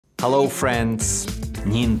Hello friends,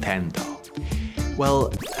 Nintendo.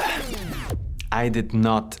 Well, I did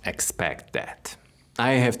not expect that.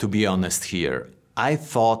 I have to be honest here. I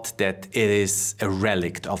thought that it is a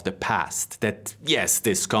relic of the past, that yes,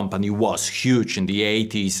 this company was huge in the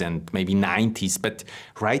 80s and maybe 90s, but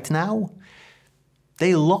right now,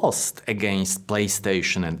 they lost against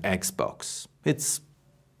PlayStation and Xbox. It's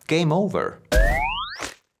game over.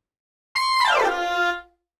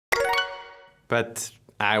 But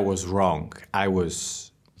I was wrong. I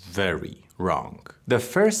was very wrong. The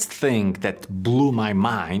first thing that blew my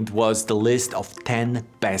mind was the list of 10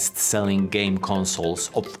 best-selling game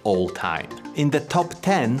consoles of all time. In the top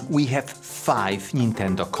 10, we have 5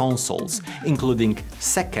 Nintendo consoles, including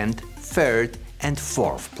second, third, and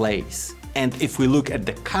fourth place. And if we look at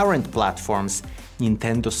the current platforms,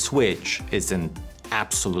 Nintendo Switch is an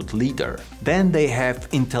absolute leader. Then they have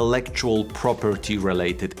intellectual property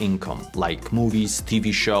related income, like movies,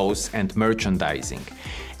 TV shows, and merchandising.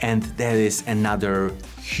 And that is another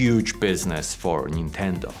huge business for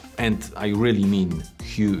Nintendo. And I really mean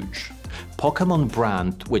huge. Pokémon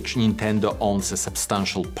brand, which Nintendo owns a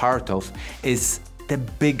substantial part of, is the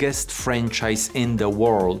biggest franchise in the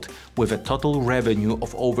world with a total revenue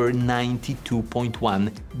of over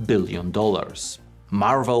 $92.1 billion.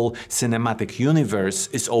 Marvel Cinematic Universe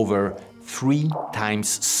is over 3 times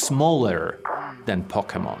smaller than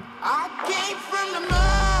Pokémon. I came from the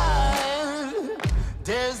mud.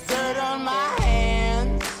 There's dirt on my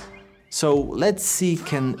hands. So let's see,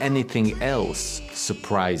 can anything else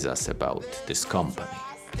surprise us about this company?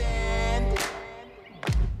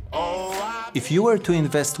 If you were to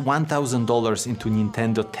invest $1,000 into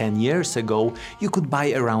Nintendo 10 years ago, you could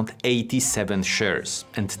buy around 87 shares.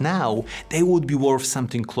 And now they would be worth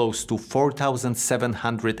something close to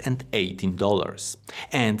 $4,718.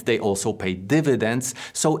 And they also pay dividends,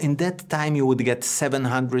 so in that time you would get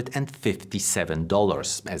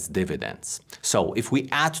 $757 as dividends. So if we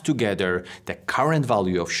add together the current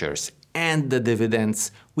value of shares and the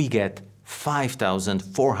dividends, we get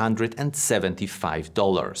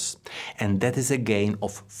 $5,475, and that is a gain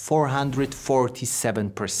of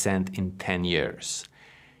 447% in 10 years.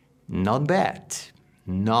 Not bad,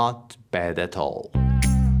 not bad at all.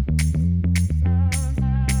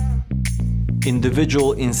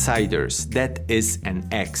 Individual insiders, that is an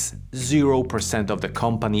X. 0% of the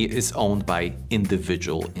company is owned by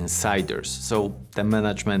individual insiders, so the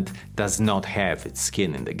management does not have its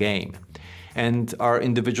skin in the game. And are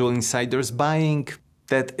individual insiders buying?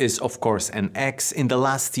 That is of course an X. In the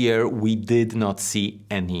last year we did not see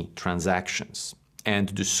any transactions.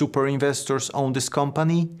 And do super investors own this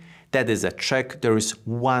company? That is a check. There is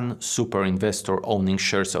one super investor owning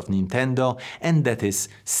shares of Nintendo, and that is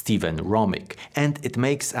Steven Romick, and it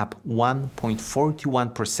makes up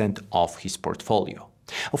 1.41% of his portfolio.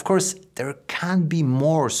 Of course, there can be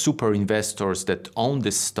more super investors that own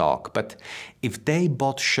this stock, but if they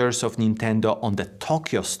bought shares of Nintendo on the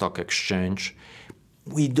Tokyo Stock Exchange,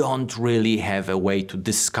 we don't really have a way to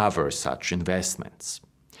discover such investments.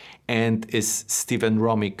 And is Steven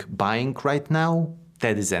Romick buying right now?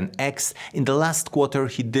 That is an X. In the last quarter,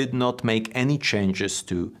 he did not make any changes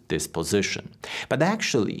to this position. But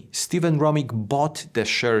actually, Steven Romick bought the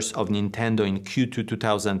shares of Nintendo in Q2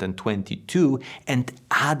 2022 and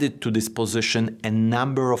added to this position a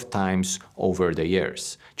number of times over the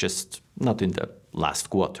years, just not in the last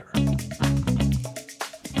quarter.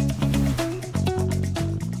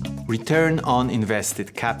 Return on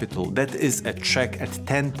invested capital, that is a check at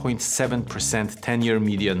 10.7% 10-year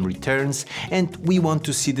median returns, and we want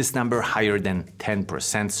to see this number higher than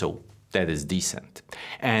 10%, so that is decent.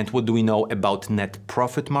 And what do we know about net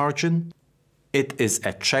profit margin? It is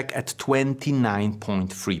a check at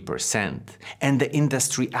 29.3%, and the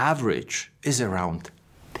industry average is around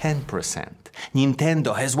 10%.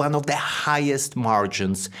 Nintendo has one of the highest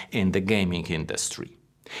margins in the gaming industry.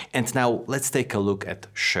 And now let's take a look at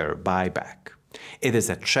share buyback. It is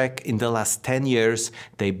a check. In the last 10 years,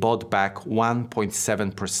 they bought back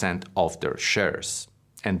 1.7% of their shares.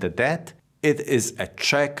 And the debt? It is a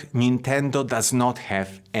check. Nintendo does not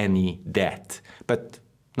have any debt. But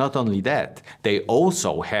not only that, they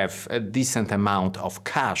also have a decent amount of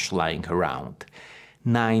cash lying around.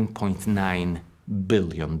 $9.9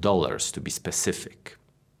 billion to be specific.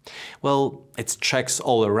 Well, it's checks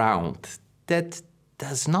all around. That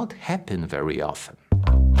does not happen very often.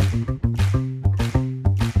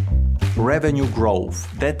 Revenue growth,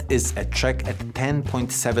 that is a check at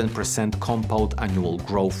 10.7% compound annual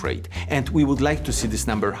growth rate, and we would like to see this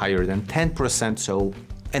number higher than 10%, so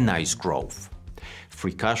a nice growth.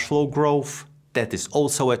 Free cash flow growth, that is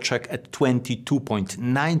also a check at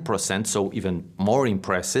 22.9%, so even more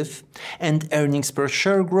impressive. And earnings per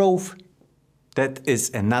share growth, that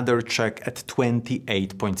is another check at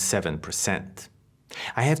 28.7%.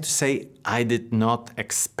 I have to say, I did not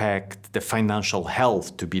expect the financial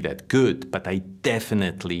health to be that good, but I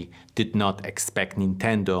definitely did not expect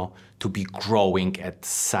Nintendo to be growing at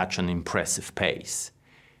such an impressive pace.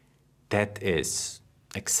 That is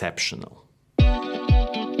exceptional.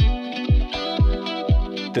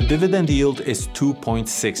 The dividend yield is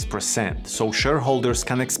 2.6%, so shareholders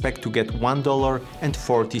can expect to get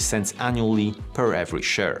 $1.40 annually per every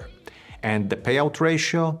share. And the payout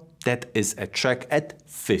ratio, that is a check at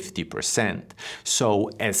 50%. So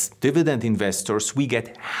as dividend investors, we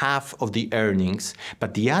get half of the earnings,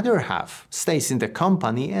 but the other half stays in the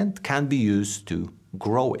company and can be used to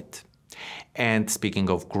grow it. And speaking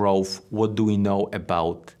of growth, what do we know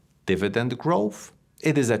about dividend growth?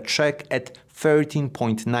 It is a check at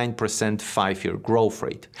 13.9% 5-year growth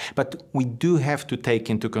rate. But we do have to take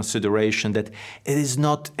into consideration that it is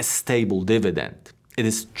not a stable dividend. It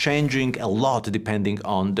is changing a lot depending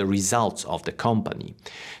on the results of the company.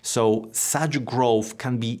 So such growth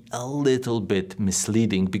can be a little bit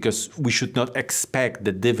misleading because we should not expect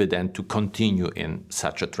the dividend to continue in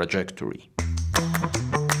such a trajectory.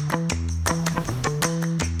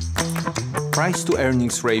 Price to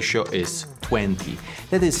earnings ratio is 20.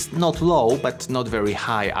 That is not low, but not very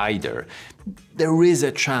high either. There is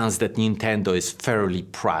a chance that Nintendo is fairly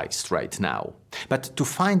priced right now. But to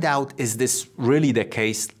find out is this really the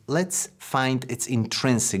case, let's find its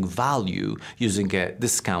intrinsic value using a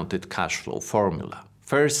discounted cash flow formula.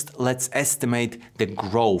 First, let's estimate the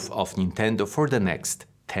growth of Nintendo for the next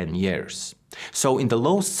 10 years. So in the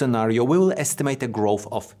low scenario, we will estimate a growth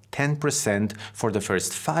of 10% for the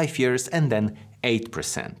first 5 years and then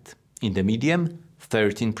 8%. In the medium,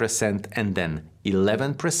 13% and then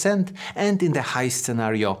 11%, and in the high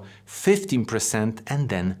scenario, 15% and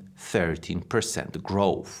then 13%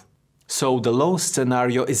 growth. So the low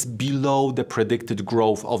scenario is below the predicted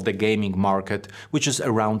growth of the gaming market, which is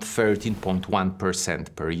around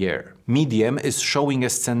 13.1% per year. Medium is showing a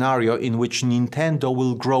scenario in which Nintendo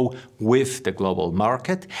will grow with the global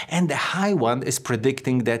market, and the high one is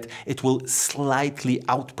predicting that it will slightly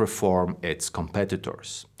outperform its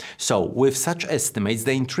competitors. So with such estimates,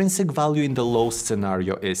 the intrinsic value in the low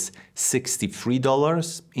scenario is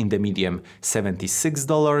 $63, in the medium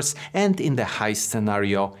 $76, and in the high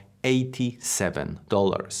scenario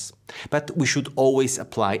 $87. But we should always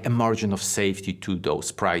apply a margin of safety to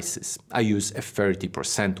those prices. I use a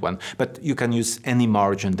 30% one, but you can use any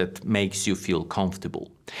margin that makes you feel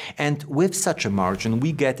comfortable. And with such a margin,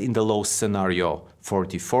 we get in the low scenario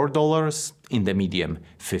 $44, in the medium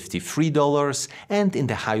 $53, and in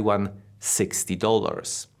the high one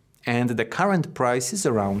 $60. And the current price is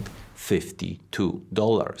around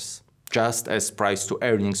 $52. Just as price to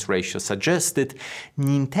earnings ratio suggested,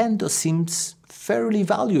 Nintendo seems fairly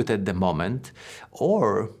valued at the moment,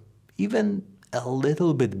 or even a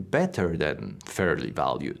little bit better than fairly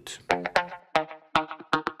valued.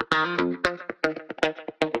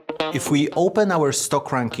 If we open our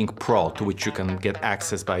Stock Ranking Pro, to which you can get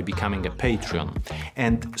access by becoming a Patreon,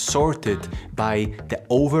 and sort it by the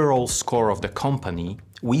overall score of the company,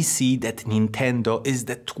 we see that Nintendo is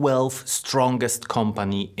the 12th strongest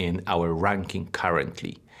company in our ranking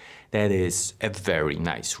currently. That is a very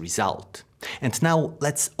nice result. And now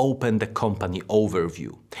let's open the company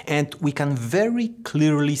overview. And we can very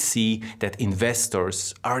clearly see that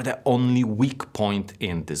investors are the only weak point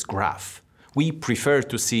in this graph. We prefer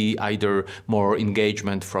to see either more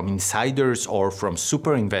engagement from insiders or from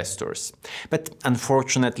super investors. But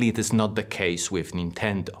unfortunately, it is not the case with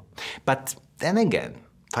Nintendo. But then again,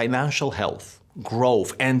 financial health,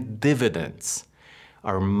 growth, and dividends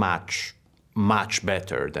are much, much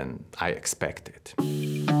better than I expected.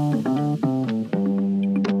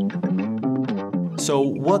 So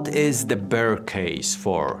what is the bear case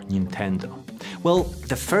for Nintendo? Well,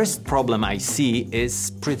 the first problem I see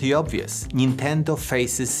is pretty obvious. Nintendo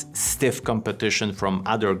faces stiff competition from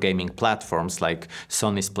other gaming platforms like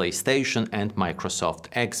Sony's PlayStation and Microsoft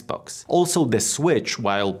Xbox. Also, the Switch,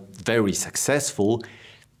 while very successful,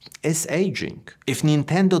 is aging. If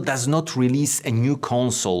Nintendo does not release a new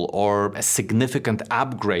console or a significant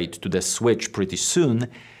upgrade to the Switch pretty soon,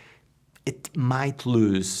 it might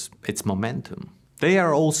lose its momentum. They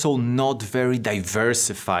are also not very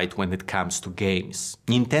diversified when it comes to games.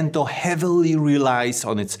 Nintendo heavily relies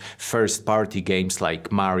on its first-party games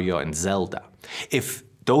like Mario and Zelda. If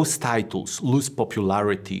those titles lose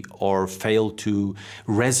popularity or fail to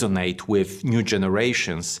resonate with new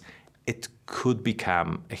generations, it could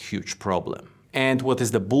become a huge problem. And what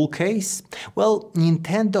is the bull case? Well,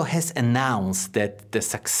 Nintendo has announced that the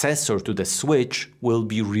successor to the Switch will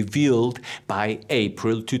be revealed by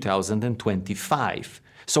April 2025.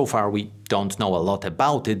 So far we don't know a lot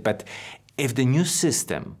about it, but if the new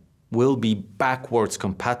system will be backwards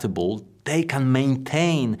compatible, they can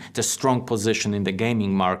maintain the strong position in the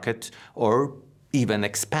gaming market or even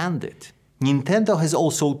expand it. Nintendo has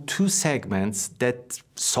also two segments that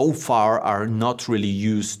so far are not really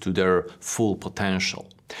used to their full potential.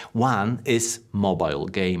 One is mobile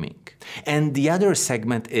gaming, and the other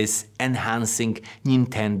segment is enhancing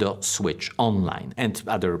Nintendo Switch Online and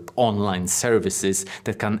other online services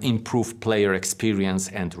that can improve player experience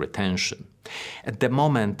and retention. At the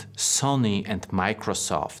moment, Sony and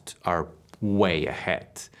Microsoft are way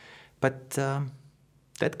ahead, but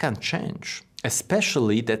that can change.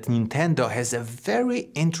 Especially that Nintendo has a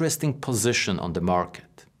very interesting position on the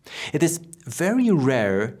market. It is very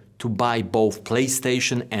rare to buy both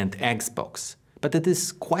PlayStation and Xbox, but it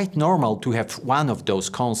is quite normal to have one of those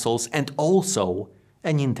consoles and also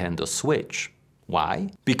a Nintendo Switch.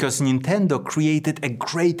 Why? Because Nintendo created a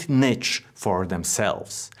great niche for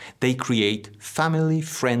themselves. They create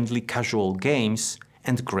family-friendly casual games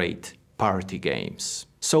and great party games.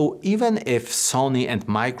 So even if Sony and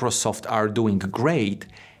Microsoft are doing great,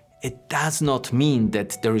 it does not mean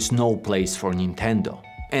that there is no place for Nintendo.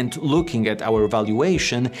 And looking at our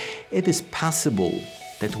valuation, it is possible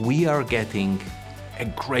that we are getting a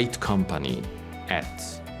great company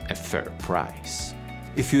at a fair price.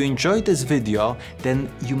 If you enjoyed this video, then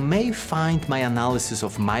you may find my analysis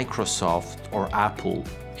of Microsoft or Apple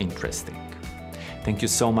interesting. Thank you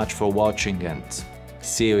so much for watching and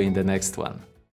see you in the next one.